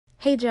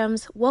Hey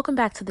Gems, welcome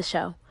back to the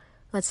show.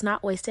 Let's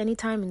not waste any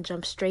time and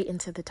jump straight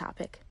into the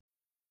topic.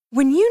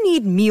 When you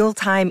need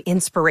mealtime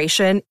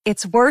inspiration,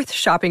 it's worth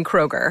shopping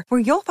Kroger, where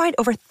you'll find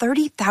over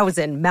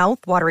 30,000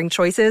 mouth-watering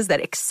choices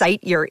that excite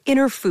your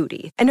inner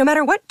foodie. And no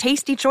matter what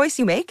tasty choice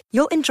you make,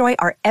 you'll enjoy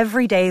our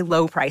everyday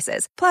low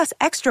prices, plus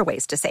extra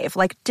ways to save,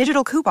 like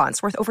digital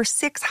coupons worth over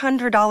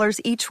 $600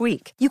 each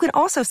week. You can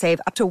also save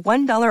up to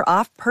 $1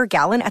 off per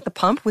gallon at the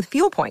pump with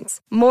fuel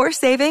points. More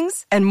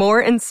savings and more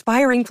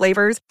inspiring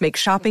flavors make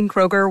shopping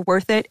Kroger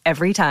worth it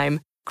every time.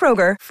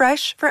 Kroger,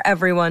 fresh for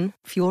everyone.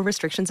 Fuel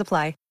restrictions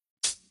apply.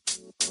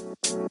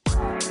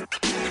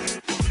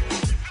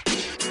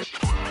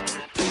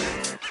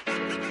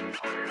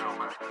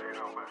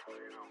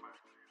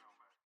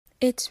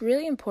 It's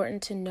really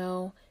important to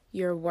know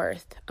your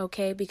worth,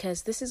 okay?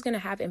 Because this is going to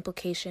have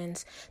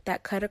implications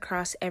that cut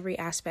across every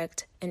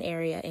aspect and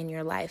area in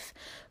your life,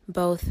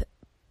 both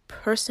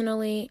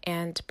personally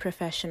and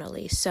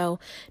professionally. So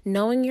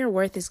knowing your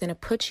worth is going to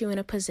put you in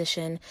a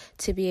position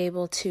to be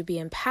able to be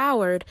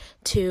empowered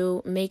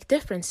to make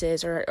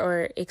differences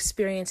or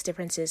experience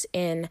differences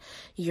in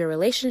your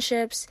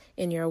relationships,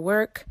 in your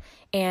work,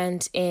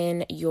 and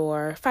in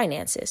your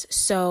finances.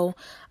 So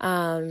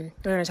we're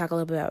going to talk a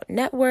little bit about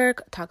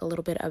network, talk a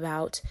little bit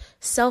about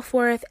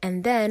self-worth,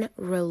 and then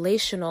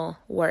relational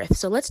worth.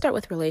 So let's start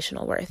with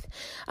relational worth.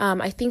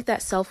 I think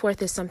that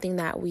self-worth is something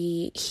that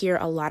we hear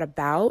a lot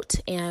about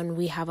and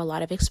we have a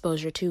lot of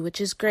exposure to, which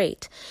is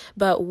great.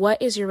 But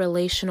what is your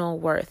relational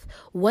worth?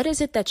 What is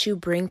it that you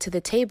bring to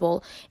the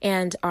table,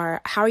 and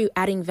how are you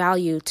adding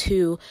value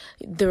to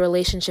the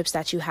relationships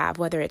that you have,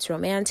 whether it's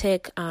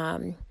romantic,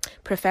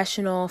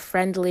 professional,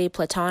 friendly,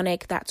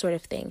 platonic, that sort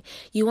of thing.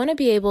 You want to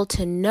be able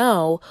to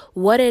know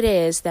what it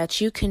is that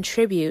you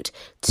contribute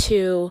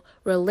to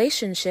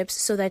relationships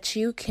so that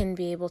you can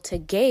be able to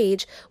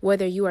gauge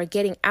whether you are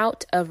getting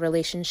out of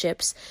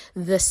relationships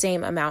the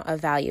same amount of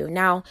value.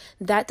 Now,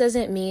 that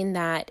doesn't mean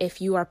that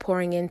if you are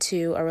pouring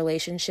into a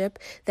relationship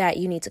that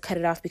you need to cut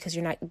it off because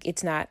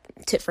it's not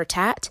tit for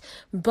tat,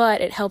 but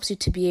it helps you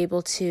to be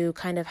able to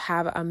kind of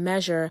have a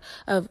measure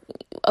of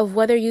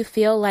whether you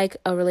feel like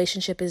a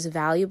relationship is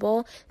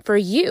valuable for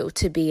you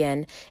to be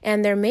in.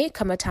 And there may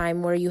come a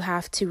time where you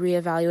have to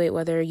reevaluate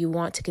whether you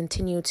want to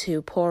continue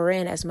to pour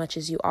in as much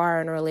as you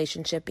are in a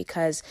relationship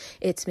because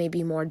it's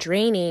maybe more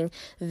draining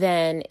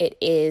than it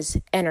is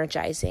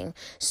energizing.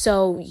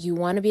 So you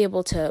want to be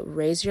able to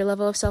raise your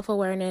level of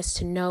self-awareness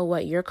to know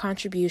what your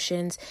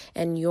contributions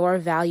and your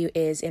value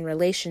is in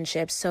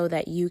relationships so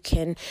that you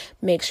can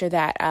make sure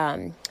that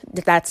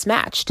that's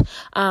matched.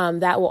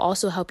 That will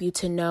also help you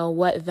to know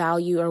what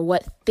value or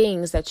what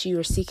things that you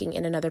are seeking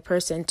in another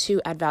person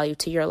to add value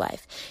to your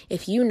life.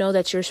 If you know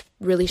that you're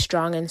really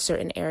strong in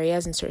certain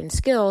areas and certain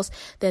skills,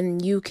 then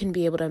you can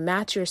be able to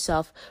match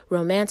yourself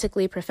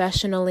romantically,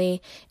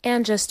 professionally,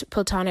 and just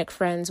platonic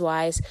friends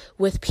wise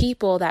with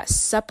people that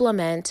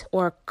supplement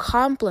or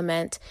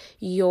complement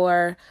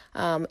your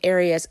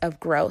areas of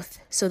growth.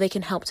 So they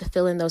can help to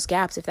fill in those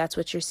gaps if that's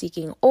what you're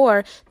seeking,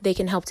 or they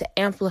can help to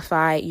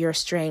amplify your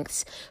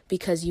strengths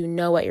because you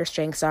know what your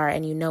strengths are,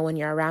 and you know when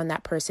you're around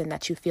that person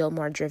that you feel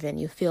more driven,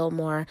 you feel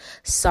more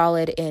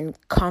solid and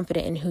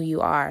confident in who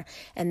you are,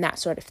 and that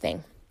sort of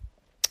thing.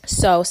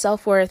 So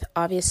self-worth,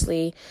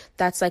 obviously,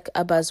 that's like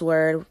a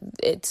buzzword.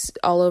 It's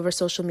all over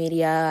social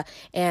media,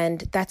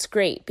 and that's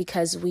great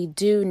because we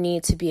do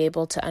need to be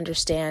able to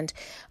understand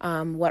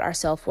what our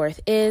self-worth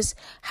is,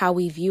 how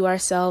we view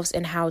ourselves,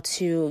 and how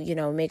to,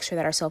 make sure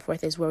that our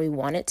self-worth is where we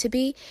want it to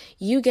be.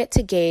 You get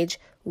to gauge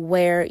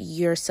where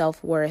your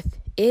self-worth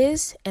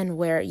is and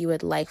where you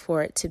would like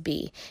for it to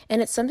be.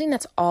 And it's something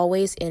that's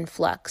always in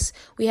flux.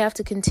 We have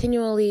to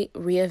continually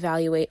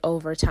reevaluate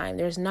over time.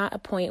 There's not a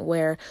point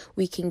where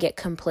we can get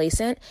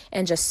complacent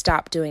and just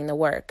stop doing the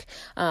work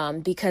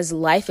because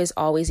life is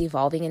always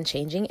evolving and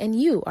changing, and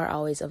you are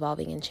always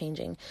evolving and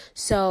changing.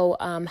 So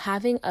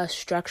having a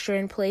structure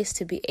in place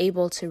to be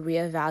able to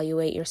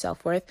reevaluate your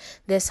self-worth,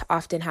 this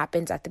often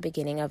happens at the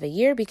beginning of a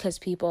year because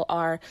people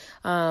are,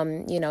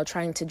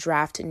 trying to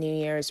draft New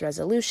Year's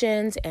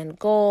resolutions and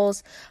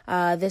goals.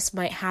 This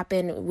might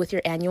happen with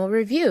your annual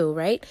review,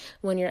 right?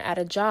 When you're at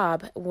a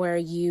job where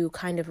you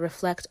kind of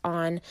reflect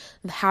on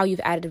how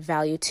you've added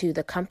value to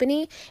the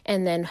company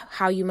and then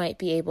how you might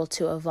be able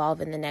to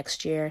evolve in the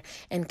next year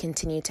and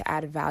continue to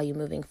add value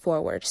moving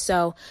forward.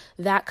 So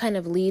that kind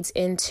of leads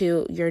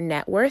into your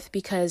net worth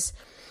because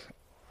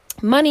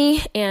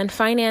money and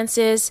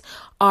finances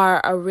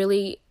are a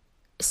really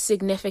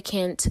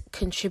significant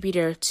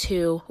contributor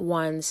to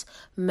one's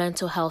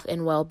mental health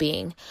and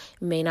well-being.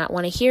 You may not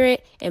want to hear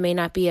it. It may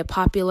not be a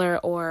popular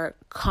or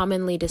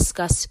commonly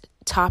discussed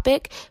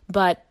topic,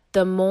 but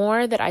the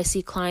more that I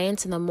see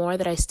clients and the more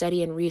that I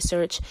study and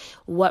research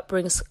what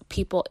brings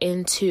people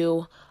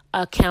into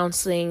a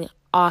counseling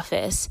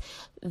office,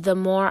 the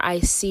more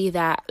I see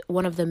that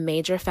one of the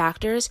major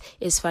factors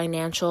is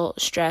financial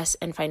stress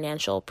and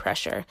financial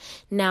pressure.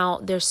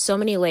 Now, there's so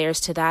many layers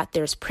to that.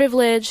 There's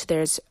privilege,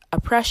 there's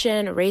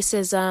oppression,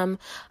 racism,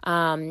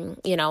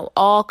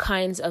 all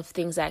kinds of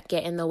things that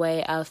get in the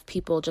way of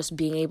people just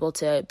being able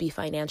to be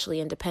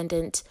financially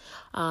independent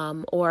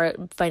or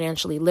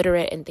financially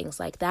literate and things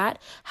like that.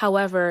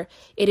 However,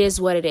 it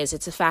is what it is.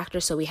 It's a factor,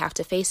 so we have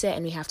to face it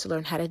and we have to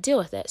learn how to deal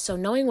with it. So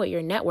knowing what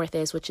your net worth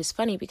is, which is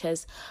funny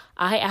because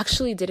I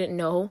actually didn't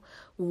know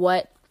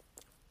what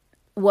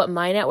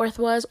my net worth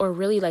was, or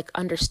really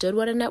understood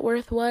what a net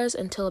worth was,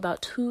 until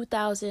about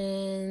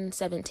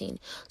 2017.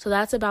 So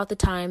that's about the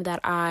time that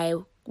I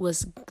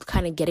was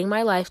kind of getting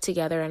my life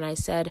together, and I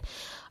said,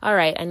 all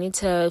right, I need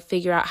to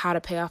figure out how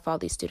to pay off all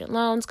these student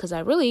loans, because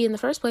I really, in the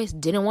first place,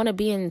 didn't want to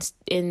be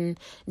in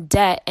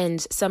debt, and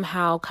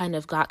somehow kind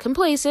of got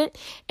complacent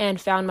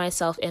and found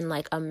myself in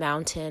a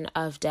mountain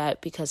of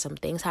debt because some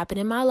things happened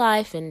in my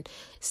life. And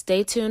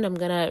stay tuned. I'm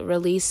going to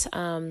release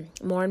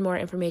more and more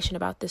information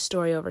about this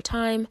story over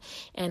time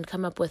and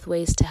come up with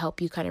ways to help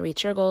you kind of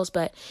reach your goals.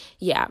 But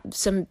yeah,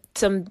 some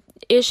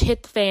ish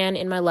hit the fan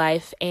in my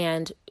life,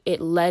 and it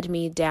led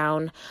me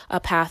down a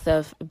path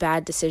of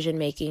bad decision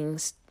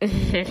makings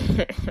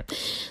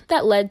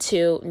that led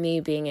to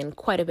me being in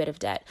quite a bit of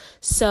debt.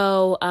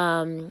 So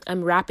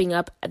I'm wrapping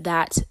up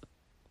that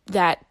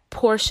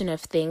portion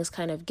of things,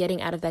 kind of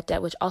getting out of that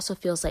debt, which also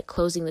feels like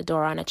closing the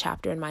door on a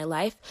chapter in my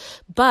life.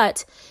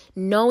 But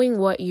knowing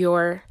what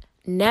your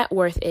net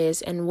worth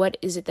is and what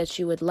is it that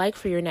you would like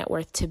for your net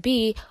worth to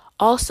be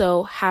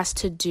also has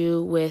to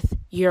do with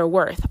your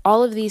worth.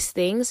 All of these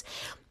things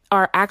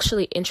are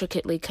actually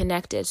intricately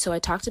connected. So I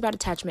talked about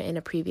attachment in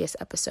a previous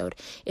episode.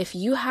 If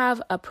you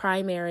have a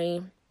primary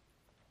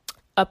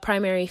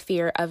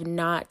fear of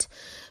not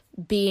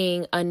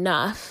being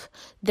enough,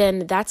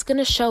 then that's going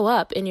to show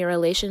up in your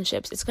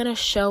relationships. It's going to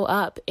show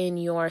up in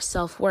your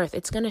self-worth.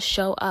 It's going to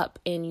show up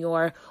in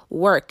your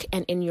work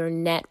and in your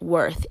net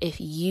worth if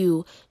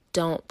you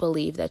don't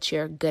believe that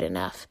you're good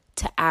enough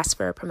to ask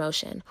for a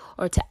promotion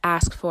or to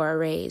ask for a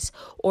raise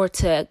or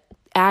to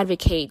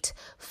advocate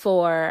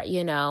for,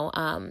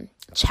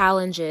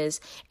 challenges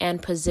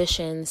and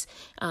positions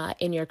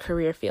in your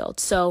career field.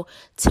 So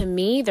to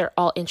me, they're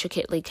all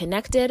intricately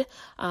connected,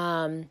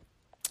 and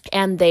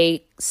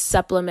they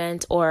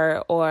supplement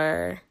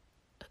or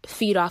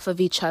feed off of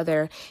each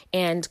other,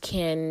 and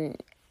can,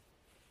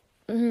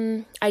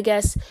 I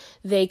guess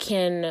they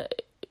can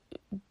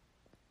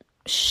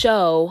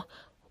show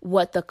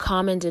what the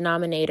common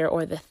denominator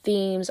or the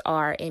themes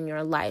are in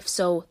your life.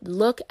 So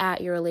look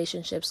at your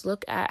relationships,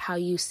 look at how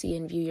you see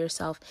and view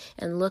yourself,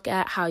 and look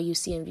at how you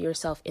see and view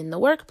yourself in the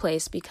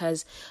workplace,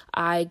 because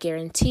I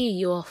guarantee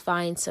you'll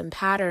find some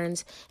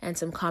patterns and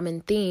some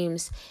common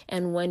themes.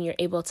 And when you're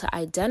able to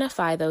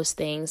identify those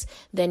things,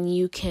 then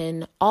you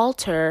can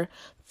alter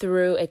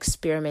through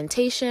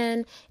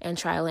experimentation and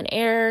trial and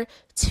error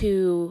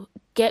to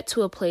get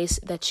to a place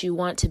that you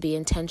want to be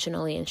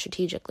intentionally and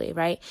strategically,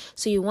 right?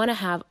 So you want to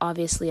have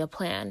obviously a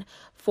plan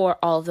for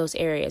all of those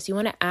areas. You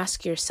want to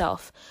ask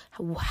yourself,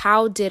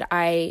 how did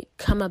I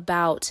come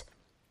about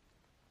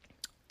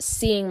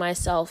seeing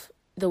myself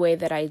the way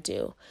that I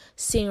do,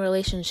 seeing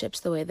relationships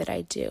the way that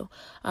I do?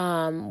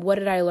 What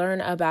did I learn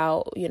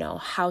about,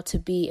 how to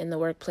be in the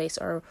workplace,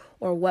 or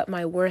what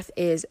my worth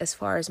is as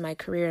far as my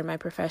career and my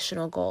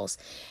professional goals?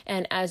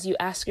 And as you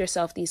ask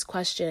yourself these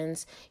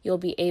questions, you'll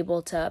be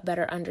able to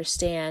better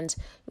understand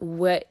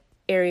what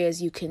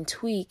areas you can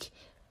tweak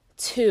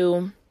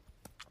to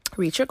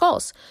reach your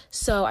goals.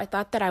 So I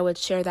thought that I would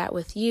share that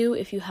with you.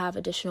 If you have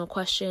additional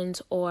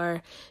questions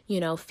or,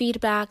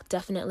 feedback,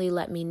 definitely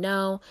let me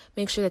know.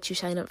 Make sure that you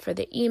sign up for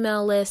the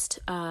email list,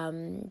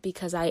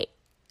 because I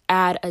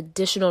add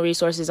additional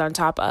resources on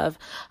top of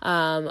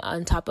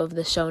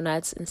the show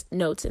notes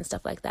and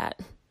stuff like that.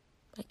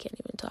 I can't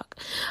even talk.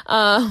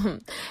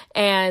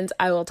 And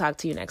I will talk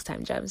to you next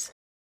time, Gems.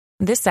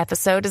 This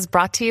episode is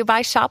brought to you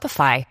by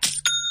Shopify.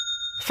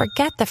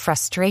 Forget the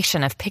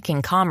frustration of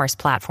picking commerce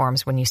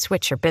platforms when you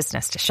switch your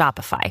business to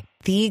Shopify,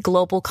 the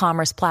global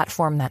commerce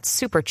platform that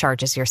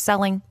supercharges your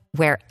selling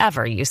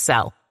wherever you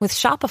sell. With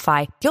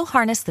Shopify, you'll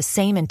harness the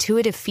same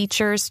intuitive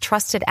features,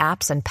 trusted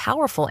apps, and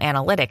powerful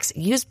analytics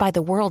used by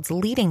the world's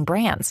leading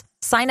brands.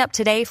 Sign up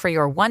today for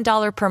your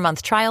 $1 per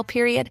month trial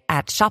period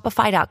at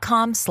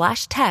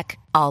shopify.com/tech,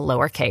 all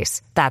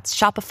lowercase. That's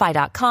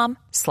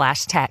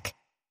shopify.com/tech.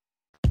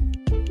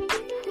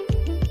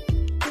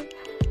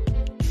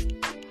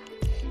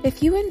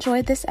 If you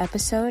enjoyed this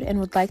episode and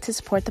would like to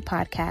support the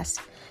podcast,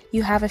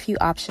 you have a few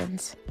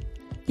options.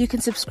 You can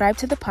subscribe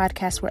to the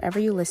podcast wherever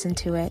you listen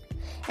to it,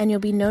 and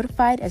you'll be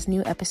notified as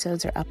new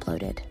episodes are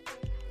uploaded.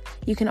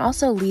 You can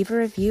also leave a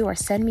review or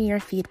send me your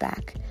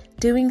feedback.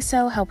 Doing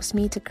so helps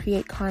me to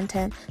create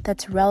content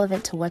that's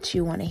relevant to what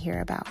you want to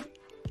hear about.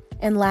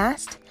 And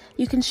last,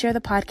 you can share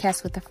the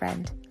podcast with a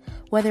friend.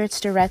 Whether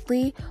it's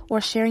directly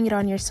or sharing it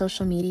on your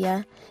social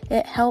media,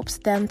 it helps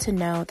them to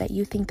know that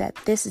you think that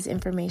this is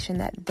information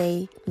that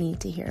they need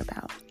to hear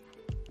about.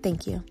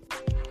 Thank you.